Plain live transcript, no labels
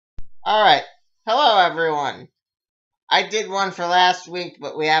Alright, hello everyone. I did one for last week,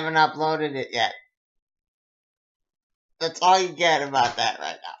 but we haven't uploaded it yet. That's all you get about that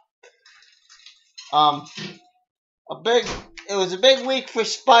right now. It was a big week for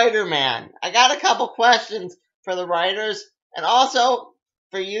Spider-Man. I got a couple questions for the writers, and also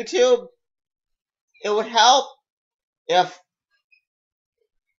for YouTube. It would help if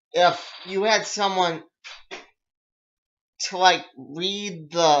you had someone to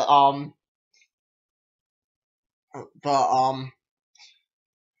read the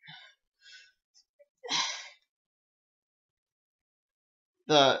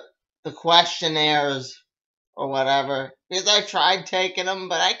questionnaires or whatever, because I tried taking them,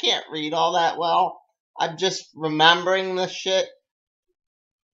 but I can't read all that well. I'm just remembering this shit.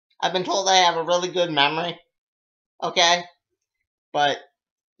 I've been told I have a really good memory, okay? But,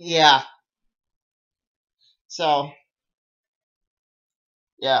 yeah. So,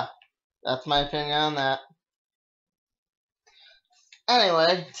 yeah, that's my opinion on that.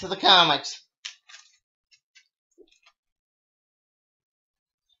 Anyway, to the comics.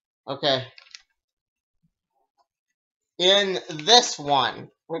 Okay. In this one,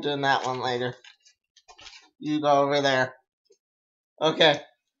 we're doing that one later. You go over there. Okay.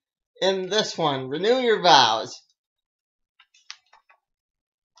 In this one, renew your vows.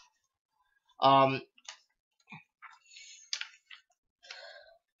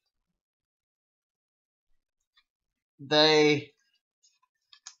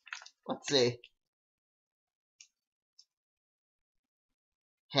 Let's see,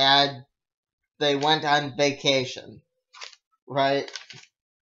 they went on vacation, right?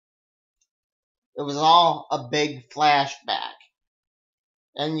 It was all a big flashback.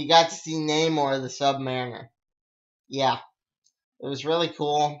 And you got to see Namor the Submariner. Yeah, it was really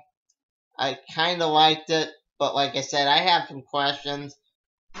cool. I kind of liked it, but like I said, I have some questions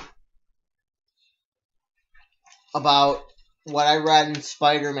about what I read in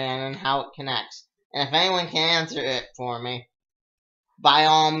Spider-Man and how it connects. And if anyone can answer it for me, by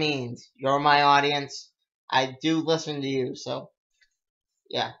all means, you're my audience. I do listen to you, so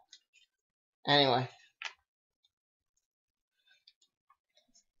yeah. Anyway.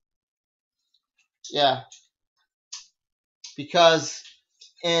 Yeah. Because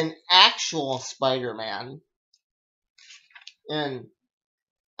in actual Spider-Man,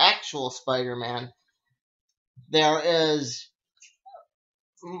 there is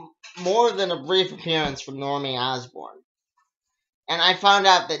more than a brief appearance from Normie Osborn. And I found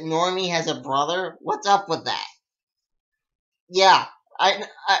out that Normie has a brother. What's up with that? Yeah, I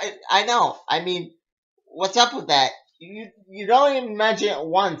know. I mean, what's up with that? You don't even mention it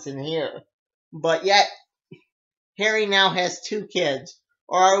once in here. But yet, Harry now has 2 kids.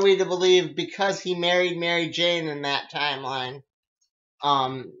 Or are we to believe because he married Mary Jane in that timeline,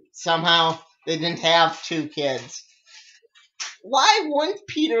 somehow they didn't have 2 kids? Why wouldn't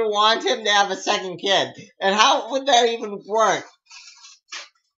Peter want him to have a second kid? And how would that even work?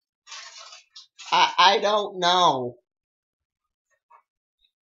 I don't know.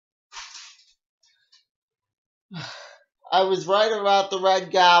 I was right about the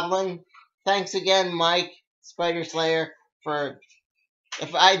Red Goblin. Thanks again, Mike, Spider Slayer, for...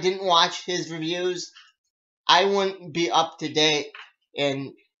 If I didn't watch his reviews, I wouldn't be up to date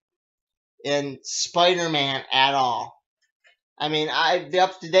in Spider-Man at all. I mean, I'd be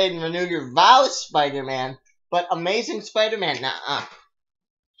up to date in Renew Your Vows Spider-Man, but Amazing Spiderman, nuh-uh.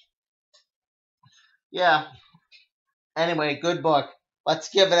 Yeah. Anyway, good book. Let's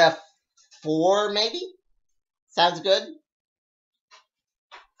give it a 4, maybe? Sounds good?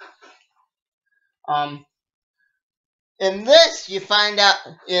 In this, you find out,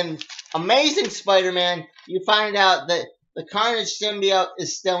 in Amazing Spider-Man, you find out that the Carnage symbiote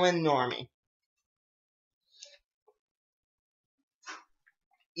is still in Normie.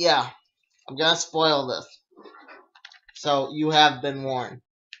 Yeah, I'm gonna spoil this. So you have been warned.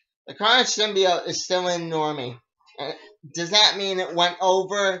 The Carnage symbiote is still in Normie. Does that mean it went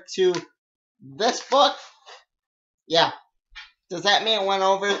over to this book? Yeah. Does that mean it went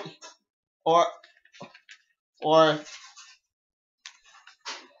over? Or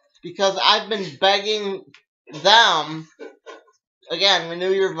because I've been begging them, again, renew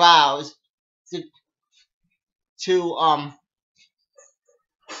your vows, to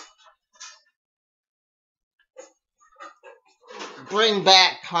bring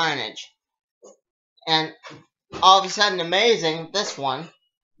back Carnage. And all of a sudden, Amazing, this one,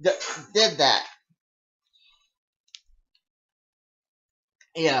 did that.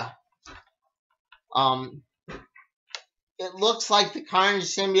 Yeah. It looks like the Carnage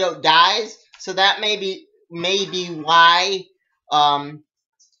symbiote dies, so that may be why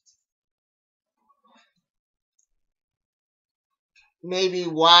maybe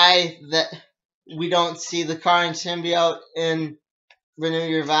why that we don't see the Karn symbiote in Renew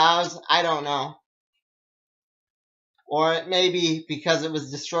Your Vows. I don't know. Or it may be because it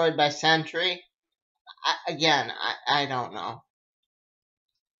was destroyed by Sentry. I don't know.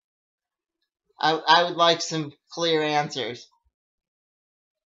 I would like some clear answers.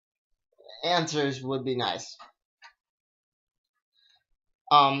 Answers would be nice.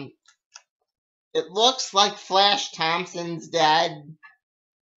 It looks like Flash Thompson's dead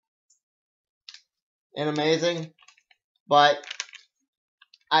in Amazing, but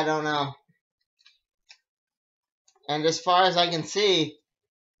I don't know. And as far as I can see,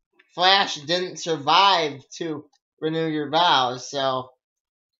 Flash didn't survive to Renew Your Vows, so.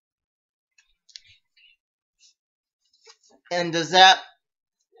 And does that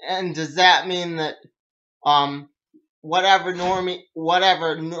mean that whatever Norman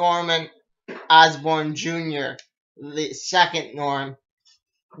Osborn Jr., the second Normie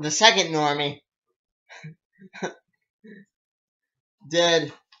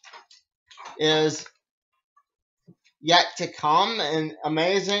did is yet to come and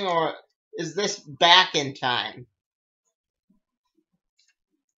Amazing, or is this back in time?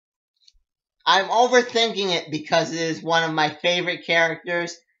 I'm overthinking it because it is one of my favorite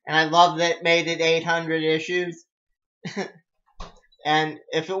characters, and I love that it made it 800 issues. And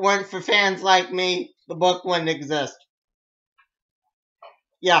if it weren't for fans like me, the book wouldn't exist.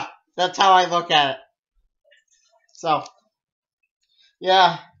 Yeah, that's how I look at it. So,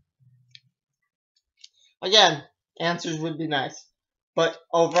 yeah. Again, answers would be nice. But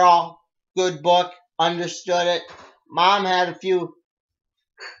overall, good book. Understood it. Mom had a few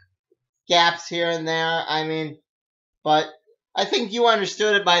gaps here and there. I mean, but I think you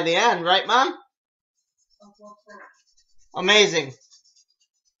understood it by the end, right, Mom? Amazing.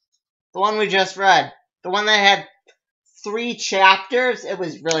 The one we just read. The one that had 3 chapters. It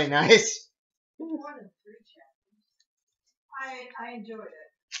was really nice. More than 3 chapters. I enjoyed it.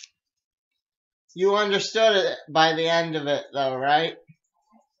 You understood it by the end of it, though, right?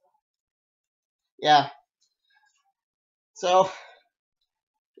 Yeah. So,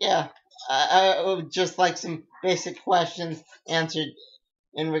 yeah. I would just like some basic questions answered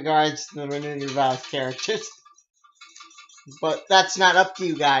in regards to the Renew Your Vows characters. But that's not up to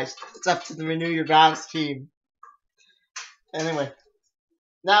you guys. It's up to the Renew Your Vows team. Anyway.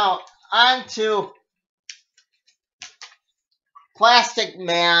 Now, on to Plastic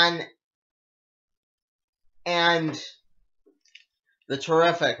Man and the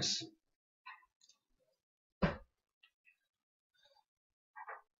Terrifics.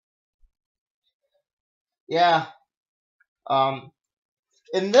 Yeah.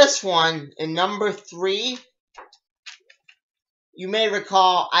 In this one, in number 3, you may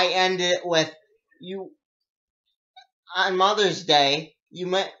recall I ended it with you on Mother's Day. You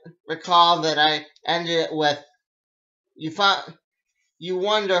may recall that I ended it with you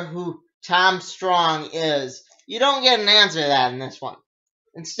wonder who Tom Strong is. You don't get an answer to that in this one.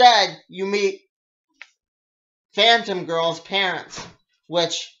 Instead, you meet Phantom Girl's parents,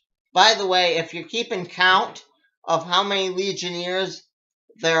 which, by the way, if you're keeping count of how many Legionnaires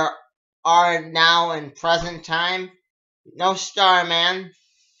there are now in present time, no Starman,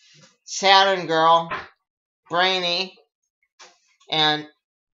 Saturn Girl, Brainy, and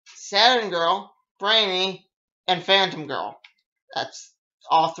Phantom Girl. That's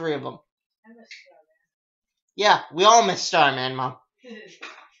all 3 of them. I miss Starman. Yeah, we all miss Starman, Mom.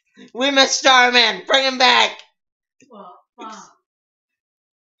 We miss Starman. Bring him back. Well,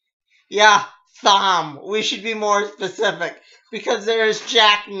 Yeah, Thom. We should be more specific because there's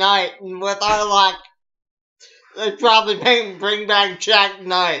Jack Knight, and with our luck, they'd probably bring back Jack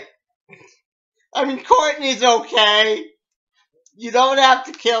Knight. I mean, Courtney's okay. You don't have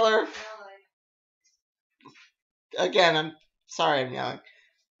to kill her. Again, I'm sorry I'm yelling,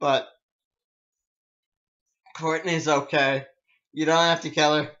 but Courtney's okay. You don't have to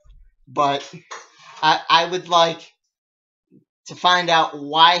kill her, but I would like to find out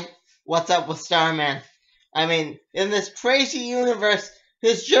what's up with Starman. I mean, in this crazy universe,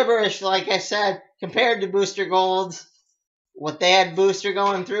 his gibberish, like I said, compared to Booster Gold's, what they had Booster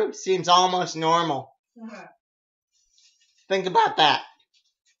going through seems almost normal. Think about that.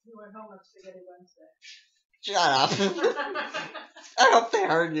 You went home on Spaghetti Wednesday. Shut up. I hope they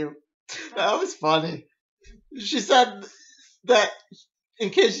heard you. That was funny. She said that, in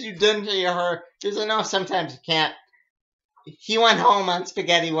case you didn't hear her, she said, no, sometimes you can't. He went home on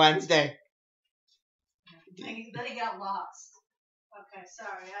Spaghetti Wednesday. Then he got lost. Okay,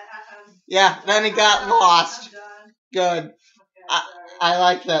 sorry. Yeah, then he got lost. I'm done. Good. Okay, I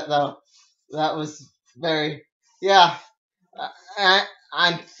like that, though. That was very... Yeah.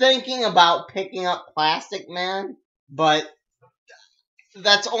 I'm thinking about picking up Plastic Man, but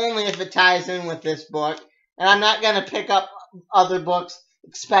that's only if it ties in with this book. And I'm not going to pick up other books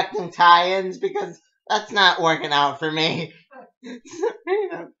expecting tie-ins because that's not working out for me.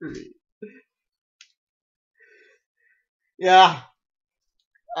 Yeah,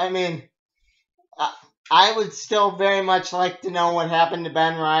 I mean, I would still very much like to know what happened to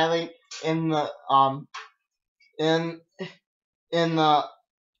Ben Riley in the in the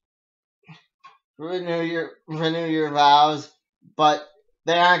renew your vows, but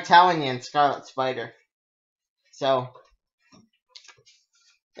they aren't telling you in Scarlet Spider. So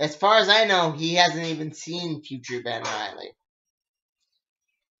as far as I know, he hasn't even seen future Ben Riley.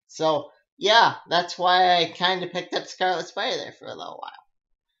 So yeah, that's why I kind of picked up Scarlet Spider there for a little while.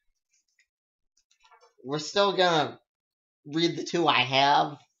 We're still gonna read the two I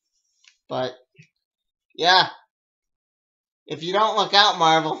have, but yeah, if you don't look out,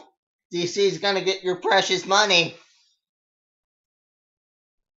 Marvel, DC's gonna get your precious money.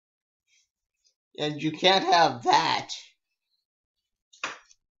 And you can't have that.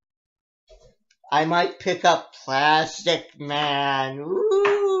 I might pick up Plastic Man.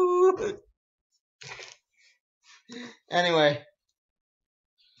 Ooh. Anyway.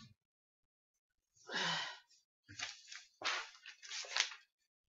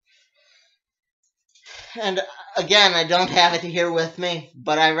 And again, I don't have it here with me,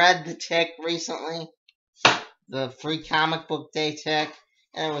 but I read The Tick recently. The free comic book day Tick,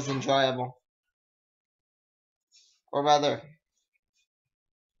 and it was enjoyable. Or rather,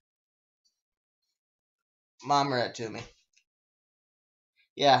 Mom read it to me.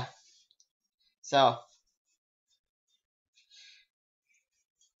 Yeah. So,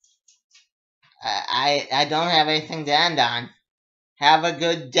 I don't have anything to end on. Have a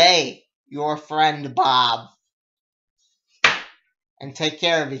good day, your friend Bob. And take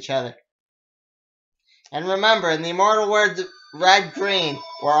care of each other. And remember, in the immortal words of Red Green,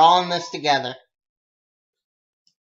 we're all in this together.